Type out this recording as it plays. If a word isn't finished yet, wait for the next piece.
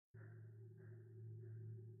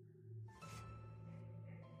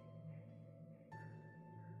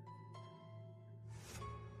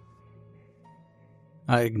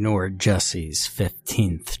I ignored Jesse's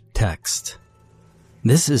 15th text.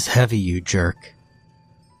 "This is heavy, you jerk."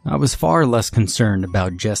 I was far less concerned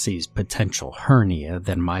about Jesse's potential hernia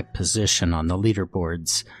than my position on the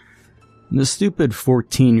leaderboards. The stupid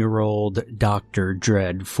 14-year-old Dr.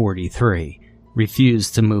 Dread 43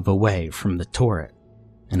 refused to move away from the turret,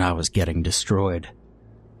 and I was getting destroyed.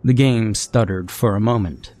 The game stuttered for a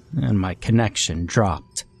moment, and my connection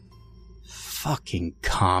dropped. "Fucking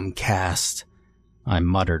Comcast," I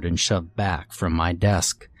muttered and shoved back from my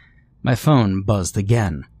desk. My phone buzzed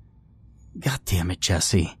again. "God damn it,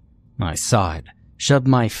 Jesse," I sighed, shoved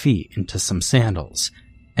my feet into some sandals,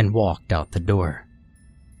 and walked out the door.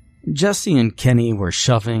 Jesse and Kenny were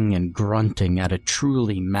shoving and grunting at a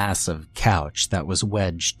truly massive couch that was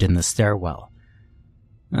wedged in the stairwell.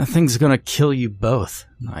 "That thing's gonna kill you both,"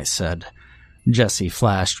 I said. Jesse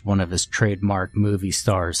flashed one of his trademark movie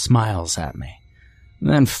star smiles at me,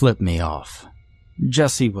 then flipped me off.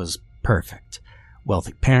 Jesse was perfect.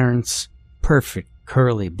 Wealthy parents, perfect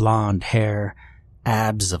curly blonde hair,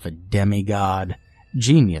 abs of a demigod,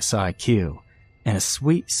 genius IQ, and a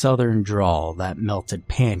sweet southern drawl that melted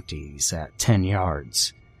panties at 10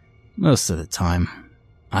 yards. Most of the time,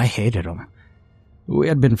 I hated him. We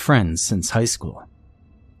had been friends since high school.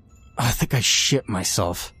 "I think I shit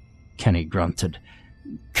myself," Kenny grunted.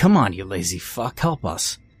 "Come on, you lazy fuck, help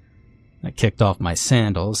us." I kicked off my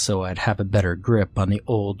sandals so I'd have a better grip on the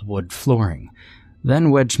old wood flooring,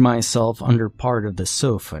 then wedged myself under part of the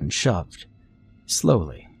sofa and shoved.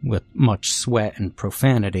 Slowly, with much sweat and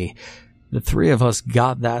profanity, the three of us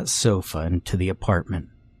got that sofa into the apartment.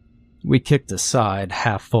 We kicked aside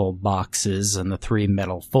half-full boxes and the 3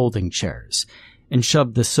 metal folding chairs, and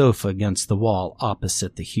shoved the sofa against the wall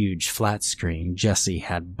opposite the huge flat screen Jesse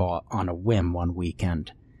had bought on a whim one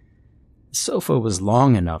weekend. The sofa was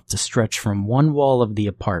long enough to stretch from one wall of the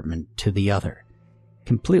apartment to the other,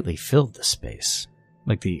 completely filled the space,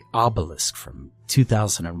 like the obelisk from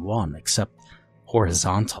 2001, except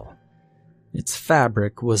horizontal. Its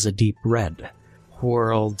fabric was a deep red,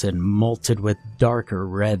 whorled and molted with darker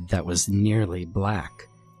red that was nearly black.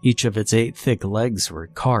 Each of its 8 thick legs were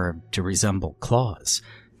carved to resemble claws,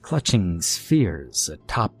 clutching spheres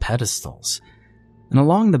atop pedestals. And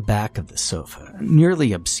along the back of the sofa,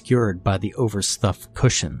 nearly obscured by the overstuffed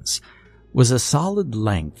cushions, was a solid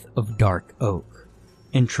length of dark oak,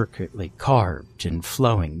 intricately carved in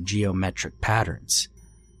flowing geometric patterns.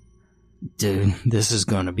 "Dude, this is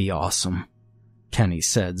going to be awesome," Kenny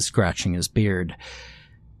said, scratching his beard.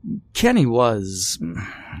 Kenny was,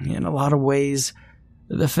 in a lot of ways,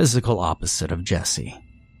 the physical opposite of Jesse.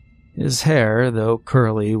 His hair, though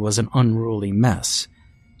curly, was an unruly mess.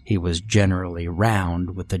 He was generally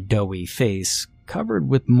round, with a doughy face covered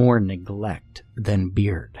with more neglect than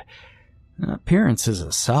beard. Appearances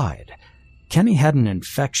aside, Kenny had an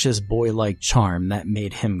infectious boy-like charm that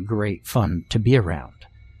made him great fun to be around.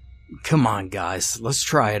 "Come on, guys, let's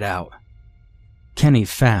try it out." Kenny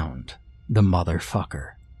found the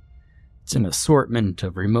motherfucker. It's an assortment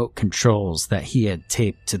of remote controls that he had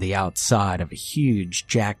taped to the outside of a huge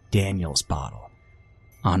Jack Daniels bottle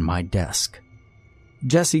on my desk.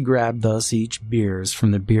 Jesse grabbed us each beers from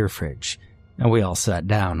the beer fridge, and we all sat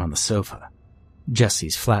down on the sofa.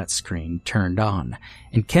 Jesse's flat screen turned on,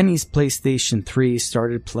 and Kenny's PlayStation 3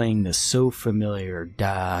 started playing the so familiar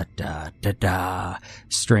da-da-da-da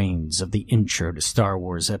strains of the intro to Star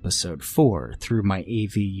Wars Episode 4 through my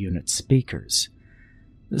AV unit speakers.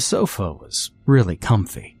 The sofa was really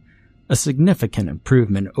comfy, a significant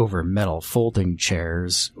improvement over metal folding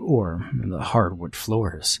chairs or the hardwood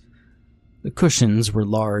floors. The cushions were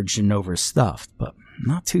large and overstuffed, but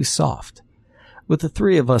not too soft. With the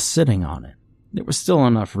 3 of us sitting on it, there was still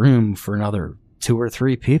enough room for another 2 or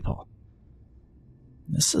 3 people.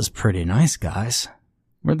 "This is pretty nice, guys.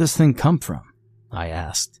 Where'd this thing come from?" I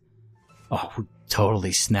asked. "Oh, we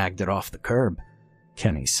totally snagged it off the curb,"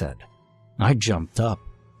 Kenny said. I jumped up.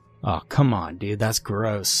 "Oh, come on, dude, that's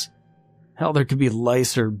gross. Hell, there could be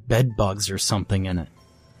lice or bed bugs or something in it."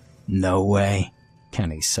 "No way,"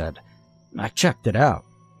 Kenny said. "I checked it out.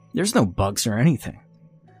 There's no bugs or anything."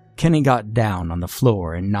 Kenny got down on the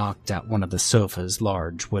floor and knocked at one of the sofa's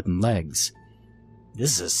large wooden legs.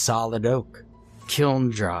 "This is solid oak,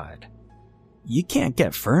 kiln dried. You can't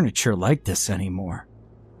get furniture like this anymore.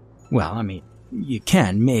 Well, I mean, you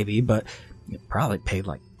can maybe, but you probably paid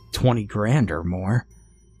like 20 grand or more.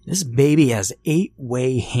 This baby has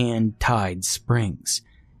 8-way hand-tied springs.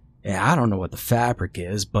 Yeah, I don't know what the fabric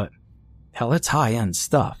is, but hell, it's high-end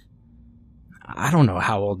stuff. I don't know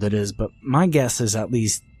how old it is, but my guess is at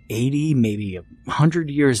least 80, maybe 100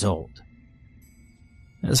 years old."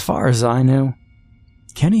 As far as I knew,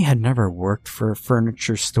 Kenny had never worked for a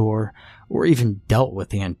furniture store or even dealt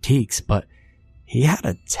with antiques, but he had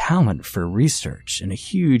a talent for research and a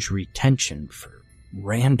huge retention for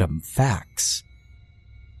random facts.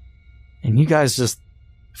 And you guys just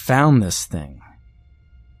found this thing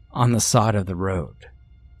on the side of the road,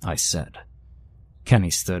 I said. Kenny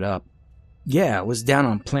stood up. Yeah, it was down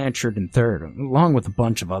on Blanchard and 3rd, along with a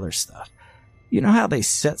bunch of other stuff. You know how they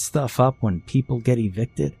set stuff up when people get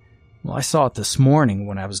evicted? Well, I saw it this morning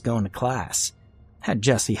when I was going to class. Had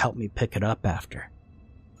Jesse help me pick it up after.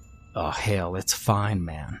 Oh, hell, it's fine,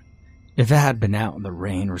 man. If it had been out in the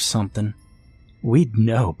rain or something, we'd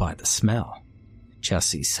know by the smell,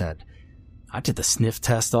 Jesse said. I did the sniff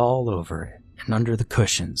test all over it and under the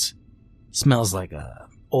cushions. Smells like a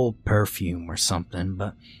old perfume or something,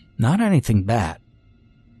 but not anything bad.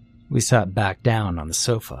 We sat back down on the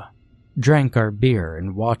sofa, drank our beer,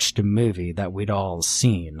 and watched a movie that we'd all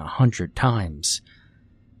seen 100 times.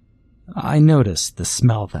 I noticed the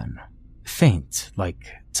smell then, faint like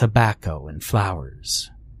tobacco and flowers,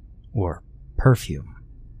 or perfume.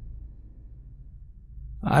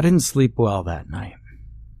 I didn't sleep well that night.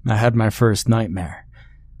 I had my first nightmare.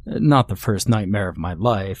 Not the first nightmare of my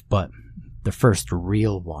life, but the first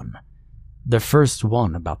real one. The first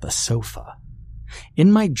one about the sofa.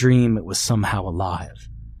 In my dream, it was somehow alive.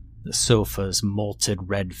 The sofa's molted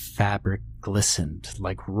red fabric glistened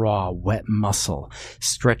like raw, wet muscle,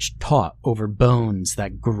 stretched taut over bones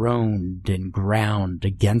that groaned and ground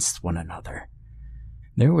against one another.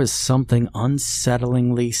 There was something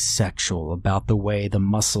unsettlingly sexual about the way the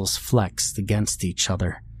muscles flexed against each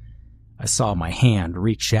other. I saw my hand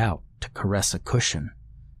reach out to caress a cushion.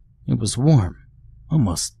 It was warm,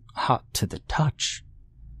 almost hot to the touch,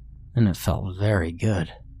 and it felt very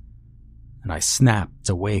good. And I snapped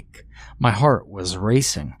awake. My heart was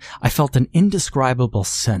racing. I felt an indescribable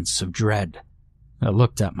sense of dread. I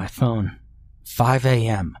looked at my phone. 5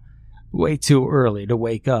 a.m. Way too early to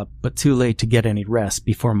wake up, but too late to get any rest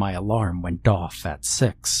before my alarm went off at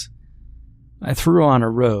 6. I threw on a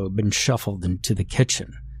robe and shuffled into the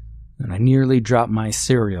kitchen, and I nearly dropped my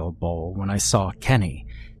cereal bowl when I saw Kenny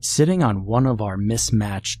sitting on one of our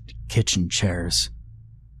mismatched kitchen chairs.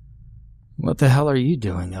 "What the hell are you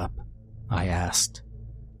doing up?" I asked.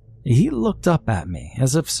 He looked up at me,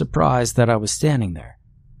 as if surprised that I was standing there.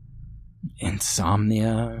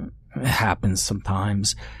 "Insomnia. It happens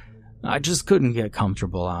sometimes. I just couldn't get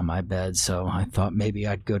comfortable on my bed, so I thought maybe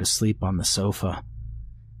I'd go to sleep on the sofa."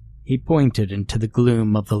 He pointed into the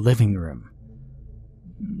gloom of the living room.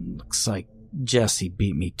 "Looks like Jesse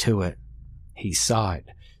beat me to it." He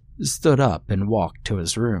sighed, stood up, and walked to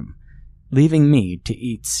his room, leaving me to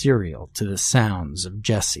eat cereal to the sounds of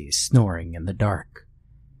Jesse snoring in the dark.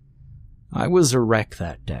 I was a wreck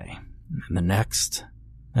that day, and the next,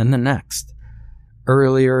 and the next.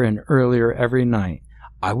 Earlier and earlier every night,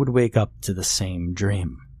 I would wake up to the same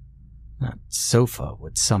dream. That sofa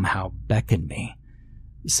would somehow beckon me,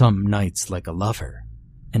 some nights like a lover,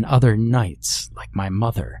 and other nights like my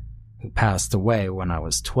mother, who passed away when I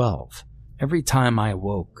was 12. Every time I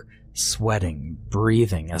woke, sweating,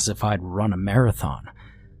 breathing as if I'd run a marathon,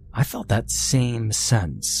 I felt that same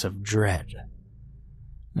sense of dread.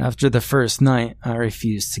 After the first night, I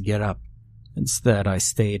refused to get up. Instead, I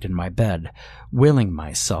stayed in my bed, willing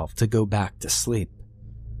myself to go back to sleep.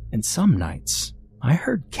 And some nights, I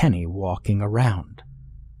heard Kenny walking around.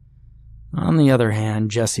 On the other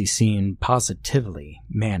hand, Jesse seemed positively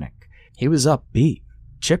manic. He was upbeat,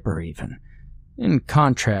 chipper even, in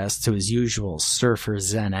contrast to his usual surfer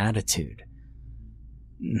zen attitude.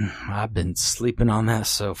 "I've been sleeping on that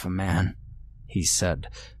sofa, man," he said.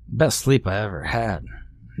 "Best sleep I ever had.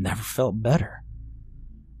 Never felt better."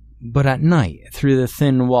 But at night, through the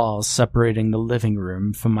thin walls separating the living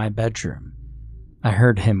room from my bedroom, I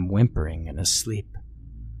heard him whimpering in his sleep.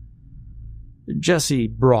 Jesse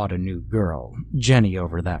brought a new girl, Jenny,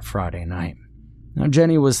 over that Friday night. Now,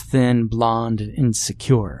 Jenny was thin, blonde, and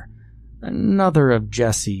insecure. Another of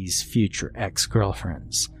Jesse's future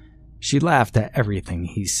ex-girlfriends. She laughed at everything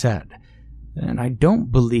he said, and I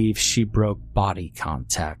don't believe she broke body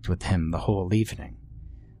contact with him the whole evening.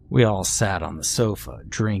 We all sat on the sofa,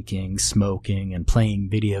 drinking, smoking, and playing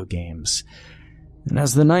video games. And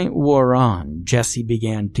as the night wore on, Jesse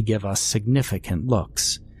began to give us significant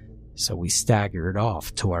looks, so we staggered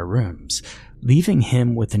off to our rooms, leaving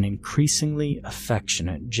him with an increasingly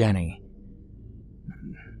affectionate Jenny.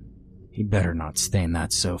 "He better not stain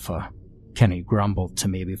that sofa," Kenny grumbled to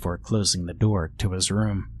me before closing the door to his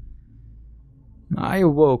room. I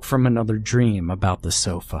awoke from another dream about the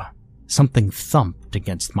sofa. Something thumped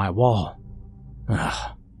against my wall.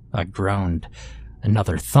 Ugh, I groaned.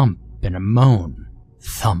 Another thump and a moan.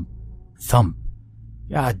 Thump, thump.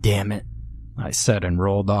 God damn it, I said and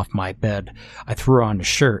rolled off my bed. I threw on a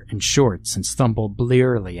shirt and shorts and stumbled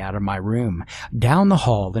blearily out of my room, down the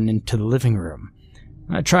hall and into the living room.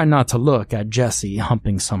 I tried not to look at Jesse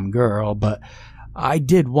humping some girl, but I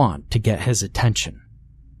did want to get his attention.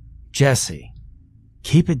 Jesse,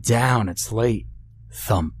 keep it down, it's late.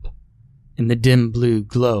 Thump. In the dim blue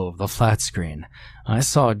glow of the flat screen, I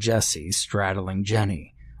saw Jesse straddling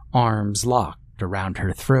Jenny, arms locked around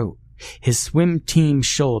her throat. His swim team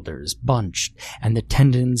shoulders bunched, and the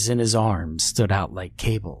tendons in his arms stood out like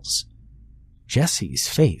cables. Jessie's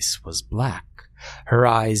face was black, her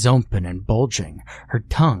eyes open and bulging, her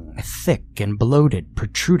tongue thick and bloated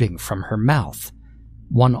protruding from her mouth.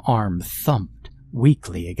 One arm thumped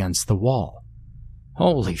weakly against the wall.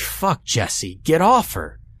 Holy fuck, Jesse, get off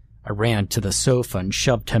her! I ran to the sofa and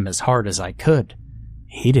shoved him as hard as I could.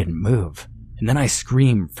 He didn't move, and then I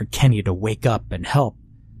screamed for Kenny to wake up and help.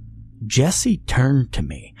 Jesse turned to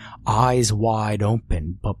me, eyes wide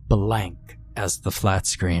open but blank as the flat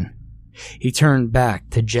screen. He turned back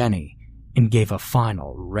to Jenny and gave a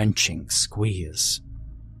final wrenching squeeze.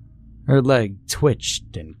 Her leg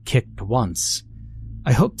twitched and kicked once.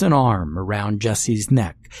 I hooked an arm around Jesse's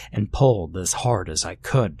neck and pulled as hard as I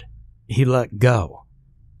could. He let go,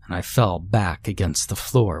 and I fell back against the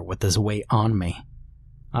floor with his weight on me.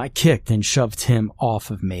 I kicked and shoved him off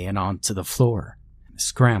of me and onto the floor.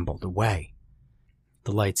 Scrambled away.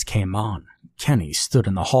 The lights came on. Kenny stood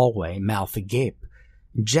in the hallway, mouth agape.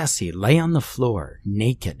 Jesse lay on the floor,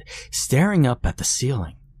 naked, staring up at the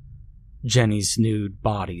ceiling. Jenny's nude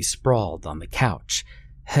body sprawled on the couch,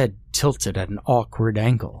 head tilted at an awkward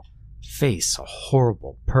angle, face a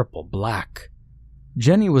horrible purple black.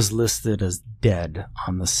 Jenny was listed as dead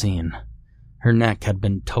on the scene. Her neck had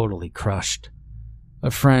been totally crushed. A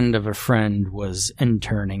friend of a friend was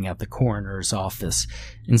interning at the coroner's office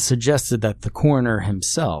and suggested that the coroner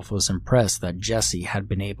himself was impressed that Jesse had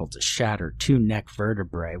been able to shatter 2 neck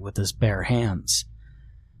vertebrae with his bare hands.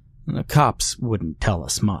 The cops wouldn't tell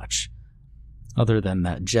us much, other than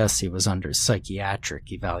that Jesse was under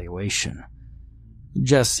psychiatric evaluation.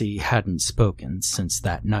 Jesse hadn't spoken since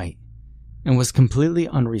that night and was completely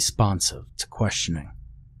unresponsive to questioning.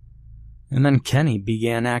 And then Kenny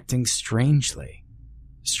began acting strangely.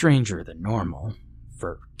 Stranger than normal,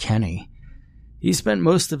 for Kenny. He spent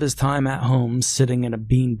most of his time at home sitting in a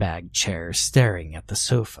beanbag chair staring at the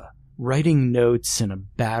sofa, writing notes in a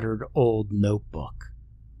battered old notebook.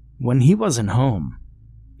 When he wasn't home,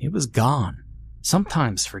 he was gone,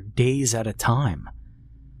 sometimes for days at a time.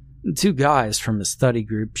 2 guys from his study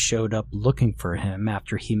group showed up looking for him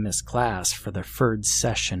after he missed class for the 3rd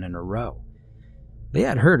session in a row. They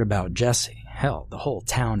had heard about Jesse, hell, the whole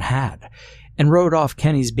town had, and wrote off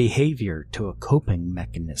Kenny's behavior to a coping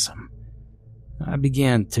mechanism. I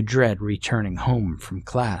began to dread returning home from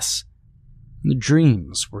class. The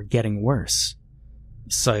dreams were getting worse.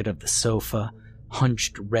 The sight of the sofa,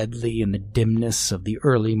 hunched redly in the dimness of the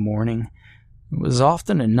early morning, was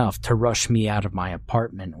often enough to rush me out of my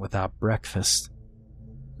apartment without breakfast.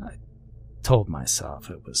 I told myself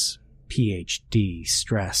it was PhD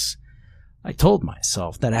stress. I told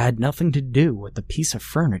myself that it had nothing to do with the piece of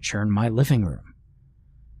furniture in my living room.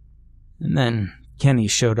 And then Kenny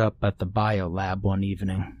showed up at the bio lab one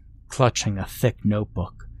evening, clutching a thick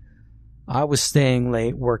notebook. I was staying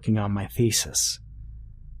late working on my thesis.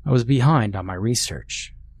 I was behind on my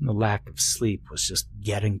research, and the lack of sleep was just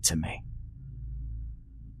getting to me.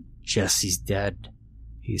 "Jesse's dead,"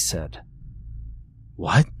 he said.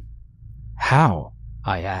 "What? How?"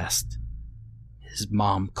 I asked. "His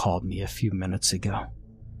mom called me a few minutes ago.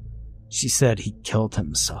 She said he killed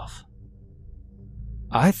himself."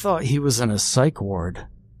 "I thought he was in a psych ward."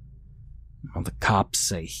 "Well, the cops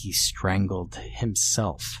say he strangled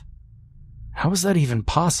himself." "How is that even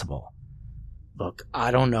possible?" "Look,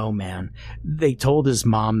 I don't know, man. They told his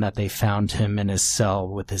mom that they found him in his cell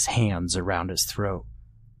with his hands around his throat.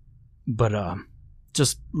 But,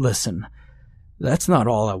 just listen. That's not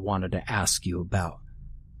all I wanted to ask you about.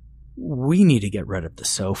 We need to get rid of the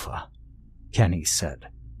sofa," Kenny said.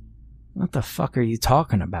 "What the fuck are you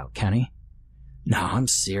talking about, Kenny?" "No, I'm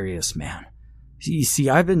serious, man. You see,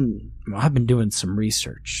 I've been doing some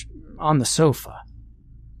research on the sofa."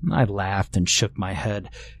 I laughed and shook my head.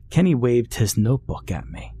 Kenny waved his notebook at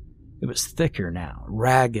me. It was thicker now,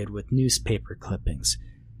 ragged with newspaper clippings.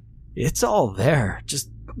 "It's all there. Just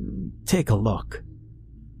take a look."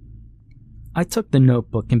 I took the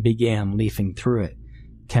notebook and began leafing through it.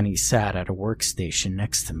 Kenny sat at a workstation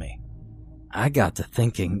next to me. I got to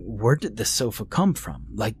thinking, where did the sofa come from?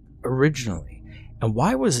 Like, originally? And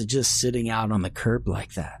why was it just sitting out on the curb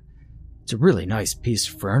like that? It's a really nice piece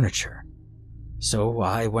of furniture. So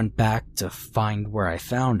I went back to find where I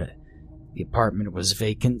found it. The apartment was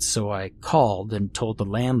vacant, so I called and told the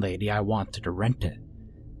landlady I wanted to rent it.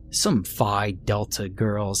 Some Phi Delta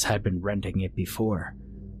girls had been renting it before.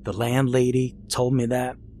 The landlady told me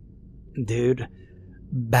that, dude,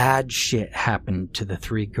 bad shit happened to the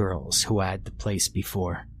 3 girls who had the place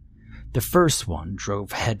before. The first one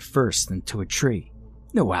drove headfirst into a tree.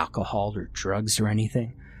 No alcohol or drugs or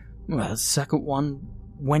anything. Well, the second one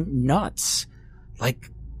went nuts. Like,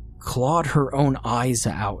 clawed her own eyes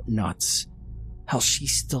out nuts. Hell,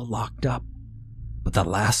 she's still locked up. But the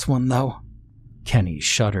last one, though? Kenny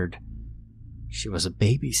shuddered. She was a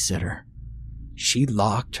babysitter. She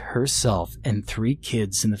locked herself and 3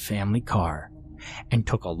 kids in the family car and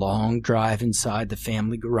took a long drive inside the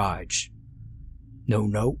family garage. No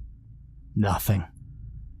note, nothing.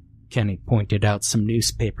 Kenny pointed out some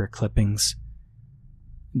newspaper clippings.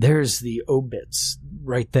 There's the obits,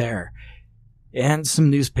 right there, and some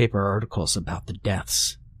newspaper articles about the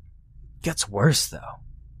deaths. Gets worse, though,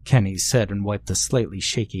 Kenny said and wiped a slightly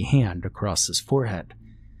shaky hand across his forehead.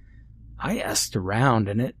 I asked around,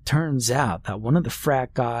 and it turns out that one of the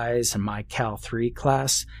frat guys in my Cal 3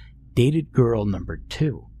 class dated girl number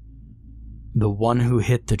 2. The one who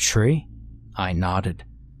hit the tree? I nodded.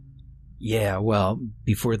 Yeah, well,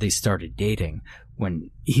 before they started dating,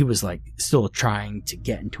 when he was still trying to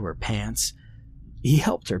get into her pants, he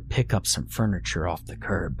helped her pick up some furniture off the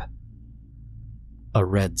curb. A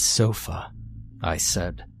red sofa, I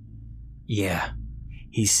said. Yeah,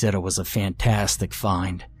 he said it was a fantastic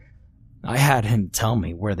find. I had him tell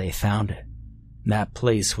me where they found it. That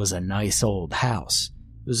place was a nice old house.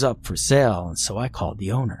 It was up for sale, and so I called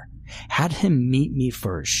the owner. Had him meet me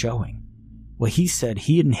for a showing. Well, he said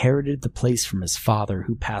he inherited the place from his father,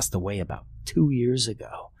 who passed away about 2 years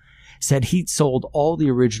ago. Said he'd sold all the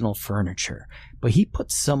original furniture, but he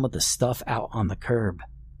put some of the stuff out on the curb.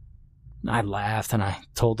 I laughed and I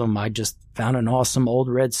told him I just found an awesome old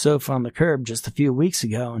red sofa on the curb just a few weeks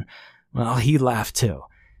ago, and, well, he laughed too,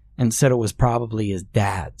 and said it was probably his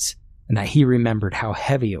dad's, and that he remembered how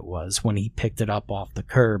heavy it was when he picked it up off the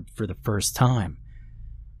curb for the first time.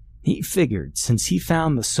 He figured since he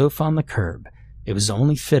found the sofa on the curb, it was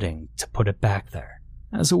only fitting to put it back there,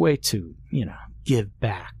 as a way to, give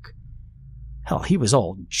back. Hell, he was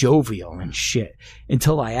all jovial and shit,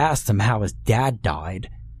 until I asked him how his dad died.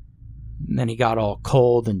 And then he got all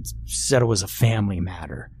cold and said it was a family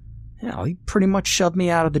matter. Hell, he pretty much shoved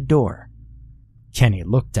me out of the door. Kenny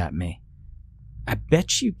looked at me. I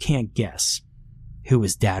bet you can't guess who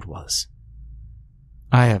his dad was.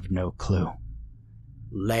 I have no clue.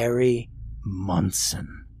 Larry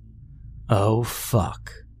Munson. Oh,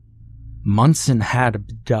 fuck. Munson had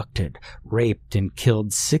abducted, raped, and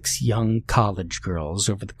killed 6 young college girls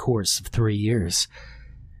over the course of 3 years.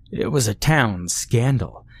 It was a town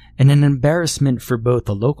scandal, and an embarrassment for both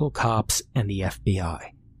the local cops and the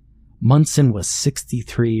FBI. Munson was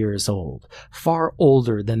 63 years old, far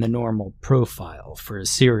older than the normal profile for a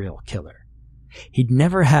serial killer. He'd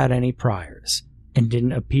never had any priors, and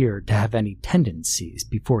didn't appear to have any tendencies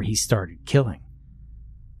before he started killing.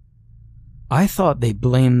 I thought they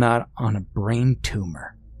blamed that on a brain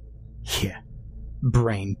tumor. Yeah,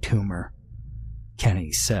 brain tumor,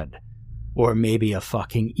 Kenny said. Or maybe a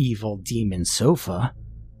fucking evil demon sofa.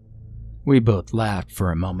 We both laughed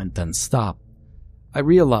for a moment, then stopped. I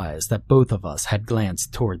realized that both of us had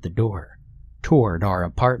glanced toward the door, toward our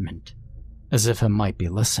apartment, as if it might be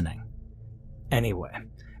listening. Anyway,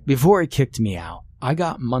 before he kicked me out, I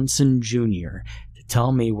got Munson Jr. to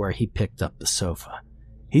tell me where he picked up the sofa.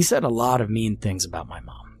 He said a lot of mean things about my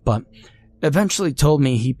mom, but eventually told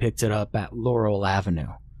me he picked it up at Laurel Avenue.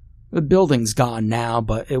 The building's gone now,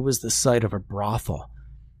 but it was the site of a brothel.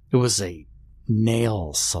 It was a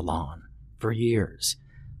nail salon for years,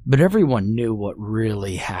 but everyone knew what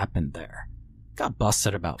really happened there. Got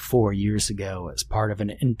busted about 4 years ago as part of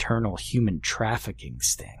an internal human trafficking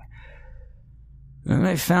sting. And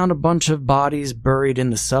they found a bunch of bodies buried in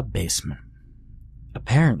the sub-basement.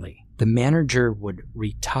 Apparently, the manager would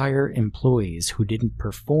retire employees who didn't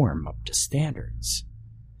perform up to standards.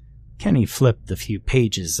 Kenny flipped a few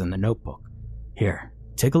pages in the notebook. Here,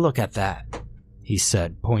 take a look at that, he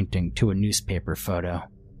said, pointing to a newspaper photo.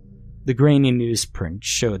 The grainy newsprint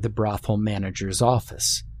showed the brothel manager's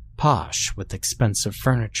office, posh with expensive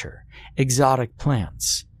furniture, exotic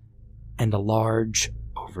plants, and a large,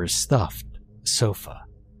 overstuffed sofa.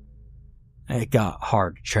 It got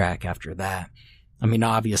hard to track after that. I mean,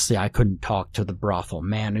 obviously I couldn't talk to the brothel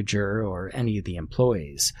manager or any of the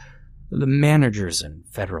employees. The manager's in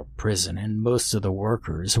federal prison and most of the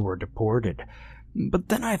workers were deported. But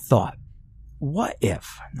then I thought,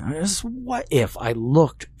 just what if I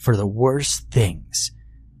looked for the worst things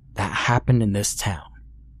that happened in this town,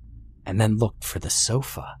 and then looked for the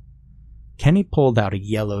sofa? Kenny pulled out a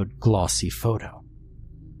yellowed, glossy photo.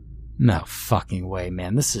 No fucking way,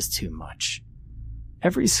 man, this is too much.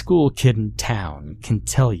 Every school kid in town can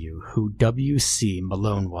tell you who W.C.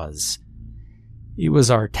 Malone was. He was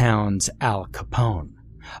our town's Al Capone,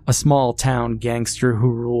 a small-town gangster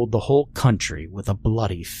who ruled the whole country with a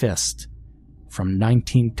bloody fist from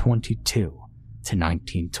 1922 to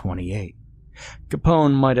 1928.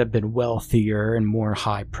 Capone might have been wealthier and more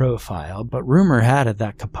high-profile, but rumor had it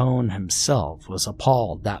that Capone himself was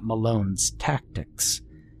appalled at Malone's tactics.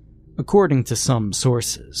 According to some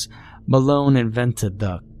sources, Malone invented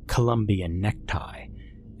the Colombian necktie,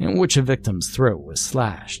 in which a victim's throat was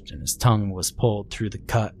slashed and his tongue was pulled through the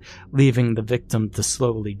cut, leaving the victim to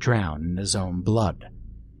slowly drown in his own blood.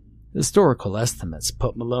 Historical estimates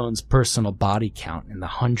put Malone's personal body count in the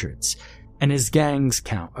hundreds, and his gang's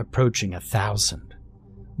count approaching 1,000.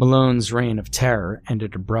 Malone's reign of terror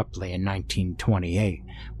ended abruptly in 1928,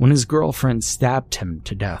 when his girlfriend stabbed him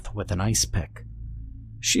to death with an ice pick.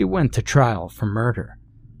 She went to trial for murder,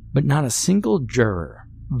 but not a single juror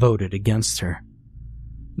voted against her.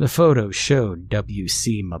 The photo showed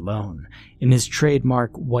W.C. Malone in his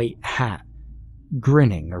trademark white hat,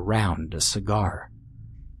 grinning around a cigar.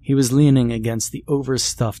 He was leaning against the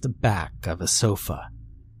overstuffed back of a sofa.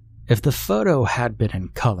 If the photo had been in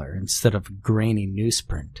color instead of grainy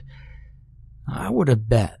newsprint, I would have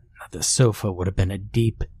bet that the sofa would have been a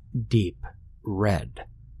deep, deep red.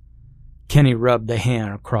 Kenny rubbed a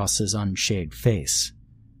hand across his unshaved face.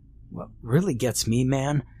 What really gets me,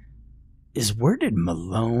 man, is where did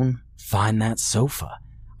Malone find that sofa?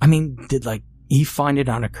 I mean, did, he find it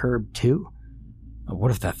on a curb, too?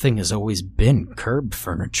 What if that thing has always been curb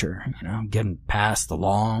furniture, getting passed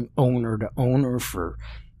along owner to owner for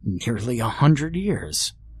nearly 100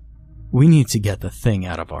 years? We need to get the thing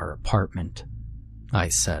out of our apartment, I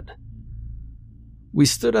said. We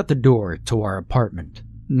stood at the door to our apartment.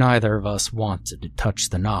 Neither of us wanted to touch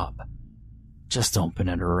the knob. Just open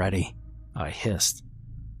it already, I hissed.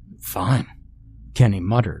 Fine, Kenny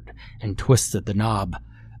muttered and twisted the knob.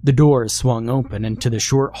 The door swung open into the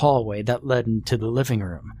short hallway that led into the living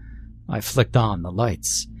room. I flicked on the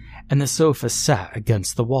lights, and the sofa sat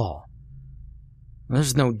against the wall.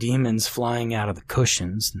 There's no demons flying out of the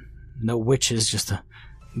cushions, no witches, just a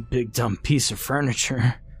big dumb piece of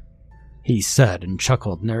furniture, he said and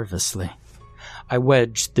chuckled nervously. I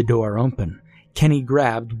wedged the door open. Kenny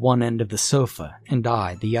grabbed one end of the sofa and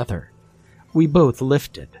I the other. We both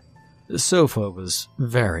lifted. The sofa was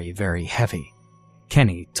very, very heavy.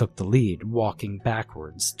 Kenny took the lead, walking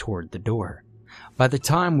backwards toward the door. By the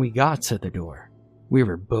time we got to the door, we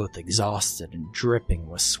were both exhausted and dripping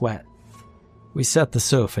with sweat. We set the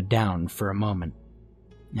sofa down for a moment.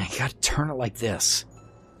 "You gotta turn it like this,"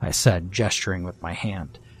 I said, gesturing with my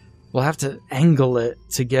hand. "We'll have to angle it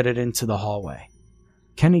to get it into the hallway."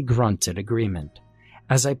 Kenny grunted agreement.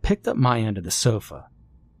 As I picked up my end of the sofa,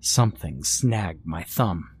 something snagged my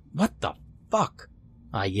thumb. "What the fuck?"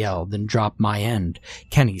 I yelled and dropped my end.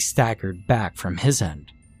 Kenny staggered back from his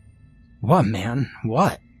end. "What, man?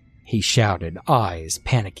 What?" he shouted, eyes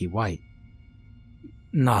panicky white.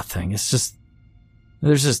 "Nothing.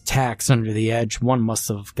 There's just tacks under the edge. One must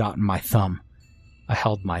have gotten my thumb." I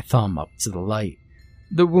held my thumb up to the light.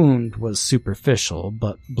 The wound was superficial,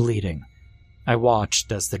 but bleeding. I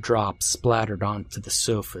watched as the drops splattered onto the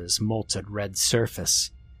sofa's molted red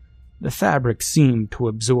surface. The fabric seemed to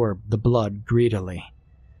absorb the blood greedily.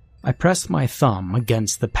 I pressed my thumb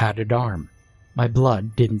against the padded arm. My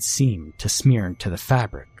blood didn't seem to smear into the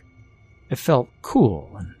fabric. It felt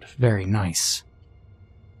cool and very nice.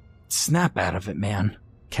 "Snap out of it, man,"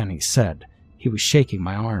 Kenny said. He was shaking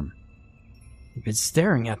my arm. "You've been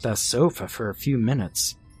staring at that sofa for a few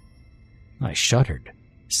minutes." I shuddered,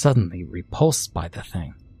 suddenly repulsed by the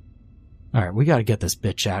thing. "Alright, we gotta get this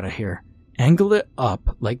bitch out of here. Angle it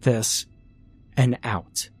up like this, and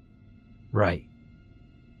out. Right.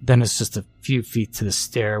 Then it's just a few feet to the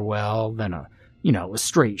stairwell, then a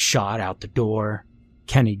straight shot out the door."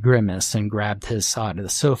 Kenny grimaced and grabbed his side of the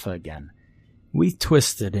sofa again. We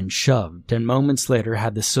twisted and shoved, and moments later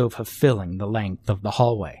had the sofa filling the length of the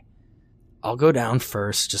hallway. "I'll go down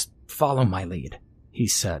first, just follow my lead," he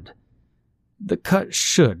said. The cut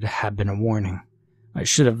should have been a warning. I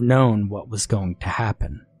should have known what was going to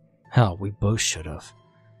happen. Hell, we both should have.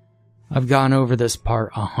 I've gone over this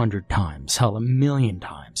part 100 times, hell, 1,000,000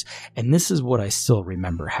 times, and this is what I still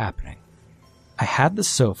remember happening. I had the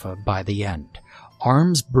sofa by the end,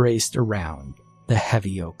 arms braced around the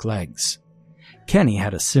heavy oak legs. Kenny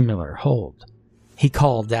had a similar hold, He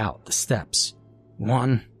called out the steps.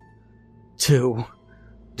 1, 2,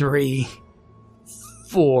 3,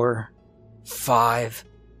 4, 5.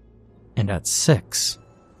 And at 6,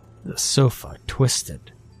 the sofa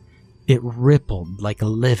twisted. It rippled like a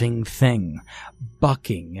living thing,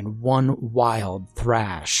 bucking in one wild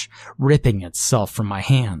thrash, ripping itself from my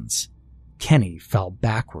hands. Kenny fell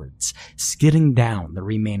backwards, skidding down the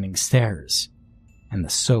remaining stairs, and the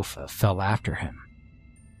sofa fell after him.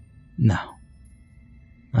 No,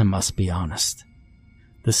 I must be honest.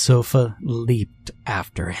 The sofa leaped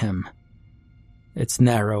after him. Its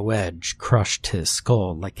narrow edge crushed his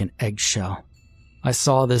skull like an eggshell. I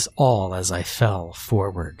saw this all as I fell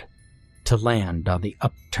forward, to land on the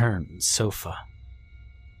upturned sofa.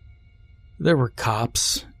 There were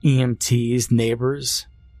cops, EMTs, neighbors.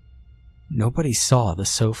 Nobody saw the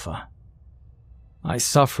sofa. I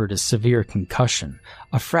suffered a severe concussion,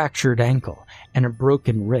 a fractured ankle, and a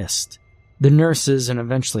broken wrist. The nurses and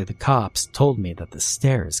eventually the cops told me that the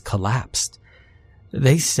stairs collapsed.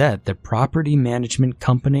 They said the property management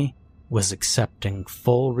company was accepting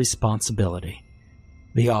full responsibility.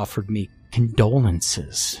 They offered me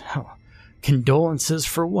condolences. Condolences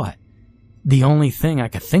for what? The only thing I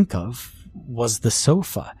could think of was the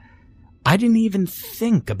sofa. I didn't even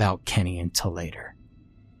think about Kenny until later.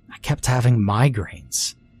 I kept having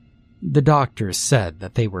migraines. The doctors said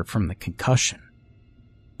that they were from the concussion.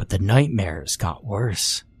 But the nightmares got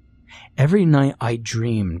worse. Every night I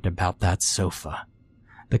dreamed about that sofa.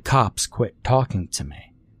 The cops quit talking to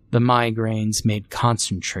me. The migraines made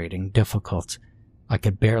concentrating difficult. I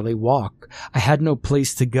could barely walk. I had no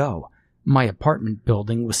place to go. My apartment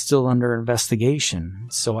building was still under investigation,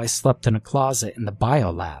 so I slept in a closet in the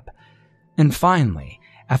biolab. And finally,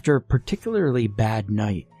 after a particularly bad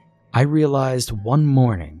night, I realized one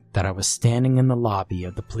morning that I was standing in the lobby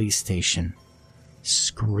of the police station,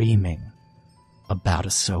 screaming about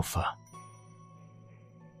a sofa.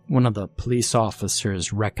 One of the police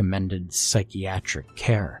officers recommended psychiatric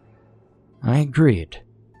care. I agreed,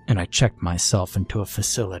 and I checked myself into a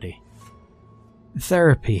facility.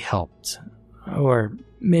 Therapy helped, or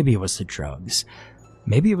maybe it was the drugs.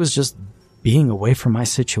 Maybe it was just being away from my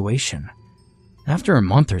situation. After a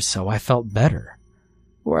month or so, I felt better,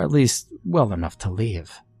 or at least well enough to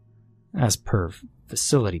leave. As per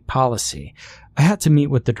facility policy, I had to meet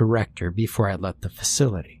with the director before I left the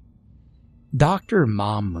facility. Dr.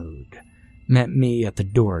 Mahmood met me at the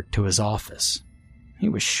door to his office. He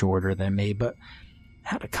was shorter than me, but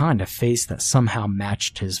had a kind of face that somehow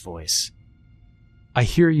matched his voice. "I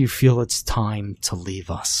hear you feel it's time to leave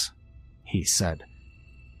us," he said.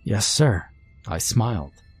 "Yes, sir," I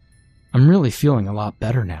smiled. "I'm really feeling a lot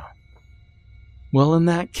better now." "Well, in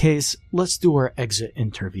that case, let's do our exit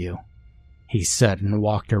interview," he said and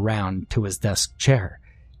walked around to his desk chair.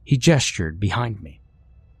 He gestured behind me.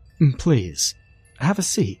 "Please, have a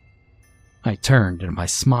seat." I turned and my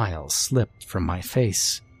smile slipped from my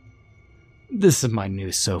face. "This is my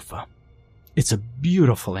new sofa. It's a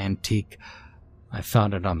beautiful antique. I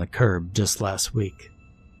found it on the curb just last week.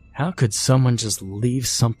 How could someone just leave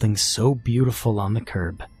something so beautiful on the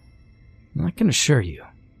curb? I can assure you,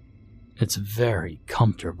 it's very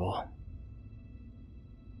comfortable."